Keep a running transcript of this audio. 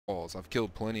walls. I've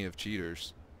killed plenty of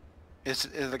cheaters. Is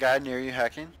the guy near you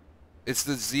hacking? It's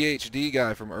the ZHD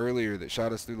guy from earlier that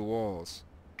shot us through the walls.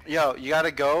 Yo, you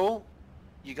gotta go.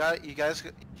 You guys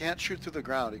can't shoot through the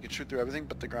ground. You can shoot through everything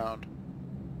but the ground.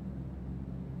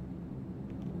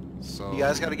 So You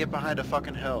guys gotta get behind a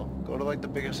fucking hill. Go to like the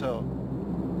biggest hill.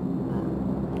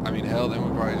 I mean, hell, then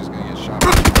we're probably just gonna get shot.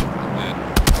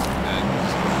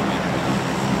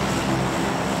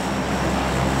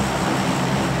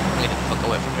 And Get the fuck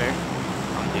away from her.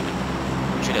 I'm leaving.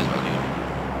 She does well,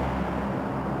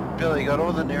 dude. Billy, go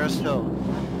to the nearest hill.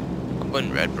 I'm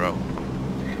going red, bro.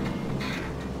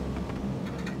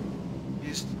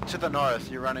 He's to the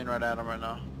north. You're running right at him right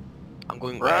now. I'm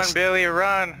going Run, west. Billy,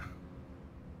 run!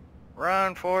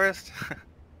 Run, Forrest!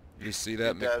 you see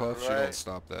that, You're dead, McPuff? She right? don't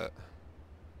stop that.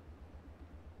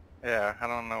 Yeah, I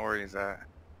don't know where he's at.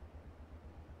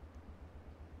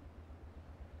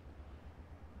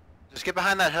 Just get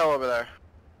behind that hill over there.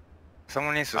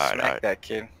 Someone needs to Alright, smack alright. that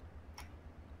kid.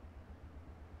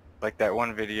 Like that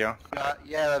one video.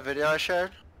 Yeah, that video I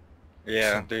shared.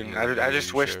 Yeah, dude. Yeah, I yeah,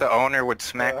 just you wish should. the owner would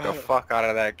smack the fuck out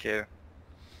of that kid.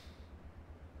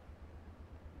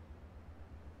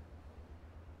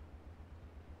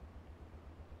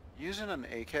 Using an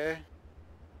AK.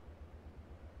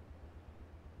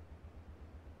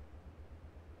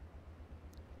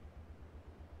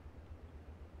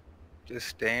 Just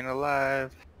staying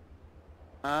alive.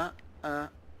 Staying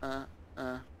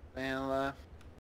alive.